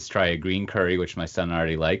had the kids try a green curry, which my son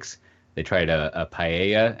already likes. They tried a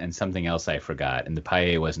paella and something else I forgot, and the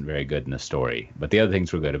paella wasn't very good in the story, but the other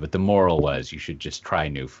things were good. But the moral was you should just try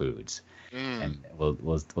new foods, and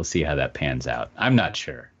we'll see how that pans out. I'm not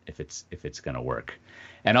sure if it's going to work,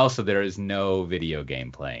 and also there is no video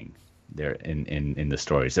game playing there in the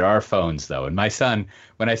stories. There are phones though, and my son,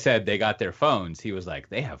 when I said they got their phones, he was like,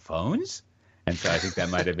 "They have phones?" And so I think that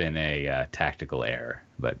might have been a tactical error,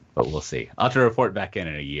 but we'll see. I'll have to report back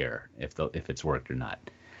in a year if it's worked or not.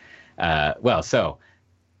 So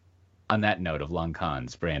on that note of long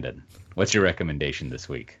cons, Brandon, what's your recommendation this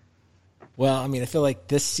week? Well, I feel like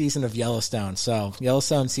this season of Yellowstone, so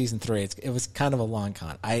Yellowstone season 3, it was kind of a long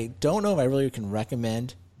con. I don't know if I really can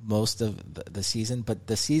recommend most of the season, but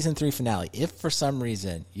the season 3 finale, if for some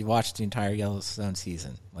reason you watched the entire Yellowstone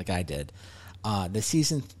season like I did, the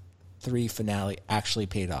season 3 finale actually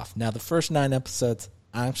paid off. Now, the first 9 episodes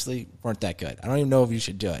actually weren't that good. I don't even know if you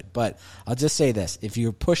should do it, but I'll just say this. If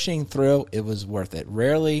you're pushing through, it was worth it.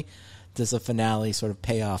 Rarely does a finale sort of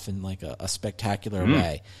pay off in a spectacular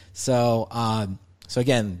way. So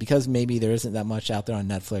again, because maybe there isn't that much out there on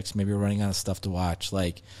Netflix, maybe you're running out of stuff to watch,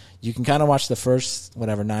 you can kind of watch the first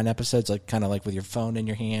 9 episodes kind of with your phone in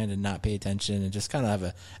your hand and not pay attention and just kind of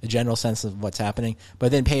have a general sense of what's happening,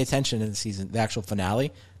 but then pay attention in the actual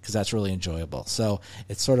finale, because that's really enjoyable. So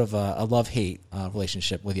it's sort of a love-hate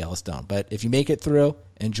relationship with Yellowstone. But if you make it through,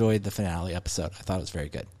 enjoy the finale episode. I thought it was very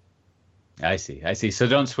good. I see. So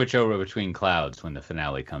don't switch over between clouds when the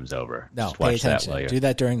finale comes over. No, just pay watch attention. That do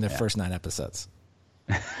that during the first 9 episodes.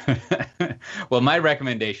 Well, my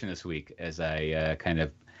recommendation this week, as I kind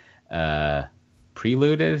of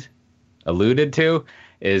alluded to,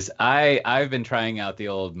 is I've been trying out the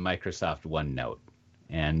old Microsoft OneNote,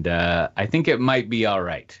 and I think it might be all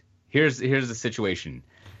right. Here's the situation.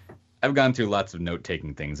 I've gone through lots of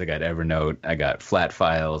note-taking things. I got Evernote, I got Flat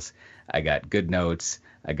Files, I got GoodNotes,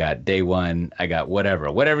 I got Day One, I got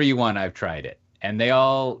whatever you want. I've tried it, and they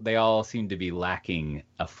all seem to be lacking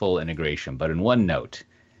a full integration. But in OneNote,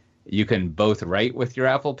 you can both write with your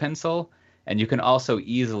Apple Pencil, and you can also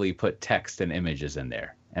easily put text and images in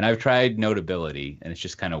there. And I've tried Notability, and it's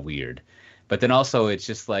just kind of weird. But then also, it's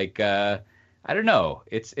just like I don't know.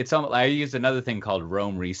 It's I use another thing called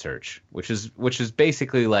Roam Research, which is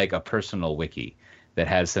basically like a personal wiki that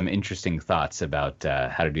has some interesting thoughts about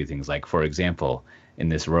how to do things. Like, for example, in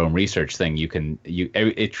this Roam Research thing,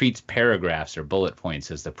 it treats paragraphs or bullet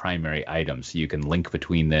points as the primary items. So you can link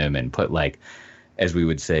between them and put, like, as we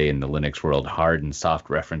would say in the Linux world, hard and soft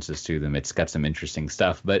references to them. It's got some interesting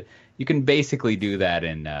stuff, but you can basically do that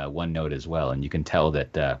in OneNote as well, and you can tell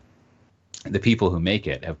that the people who make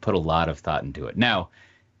it have put a lot of thought into it. Now,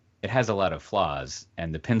 it has a lot of flaws,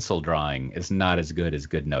 and the pencil drawing is not as good as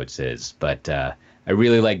GoodNotes is, but I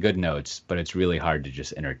really like GoodNotes, but it's really hard to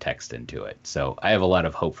just enter text into it. So I have a lot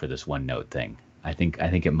of hope for this OneNote thing. I think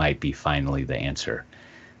it might be finally the answer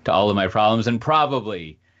to all of my problems, and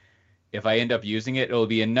probably if I end up using it, it'll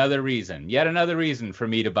be yet another reason for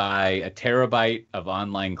me to buy a terabyte of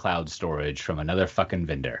online cloud storage from another fucking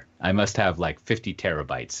vendor. I must have like 50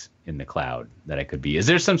 terabytes in the cloud that I could be. Is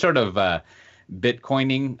there some sort of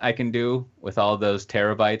Bitcoining I can do with all those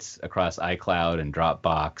terabytes across iCloud and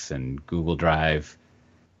Dropbox and Google Drive?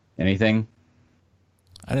 Anything?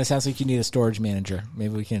 And it sounds like you need a storage manager.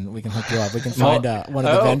 Maybe we can hook you up. We can find one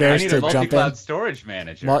of the vendors to jump in. I need a multi-cloud storage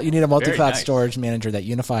manager. Well, you need a multi-cloud storage manager that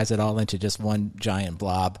unifies it all into just one giant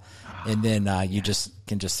blob, and then you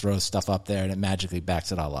can just throw stuff up there, and it magically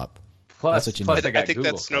backs it all up. Plus, that's what you need. I think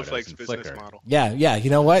that's Snowflake's business model. Yeah.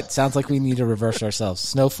 You know what? Sounds like we need to reverse ourselves.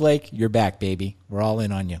 Snowflake, you're back, baby. We're all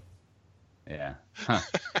in on you. Yeah. Huh.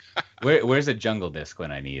 Where's a jungle disk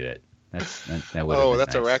when I need it? That's that's nice.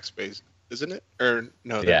 a Rackspace, isn't it? Or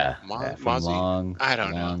no? Yeah, Mozzie. I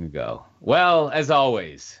don't know. Long ago. Well, as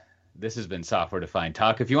always, this has been Software Defined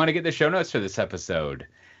Talk. If you want to get the show notes for this episode,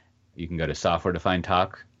 you can go to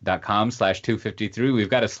softwaredefinedtalk.com/253. We've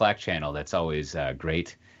got a Slack channel that's always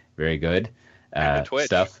great, very good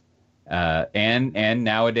stuff. And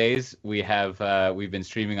nowadays we've been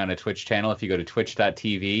streaming on a Twitch channel. If you go to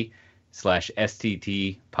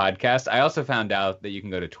twitch.tv/SDT podcast. I also found out that you can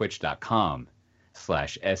go to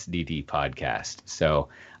twitch.com/SDT podcast. So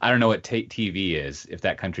I don't know what TV is. If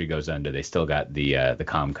that country goes under, they still got the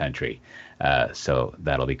com country. So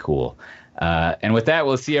that'll be cool. And with that,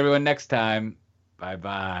 we'll see everyone next time.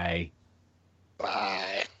 Bye-bye.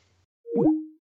 Bye.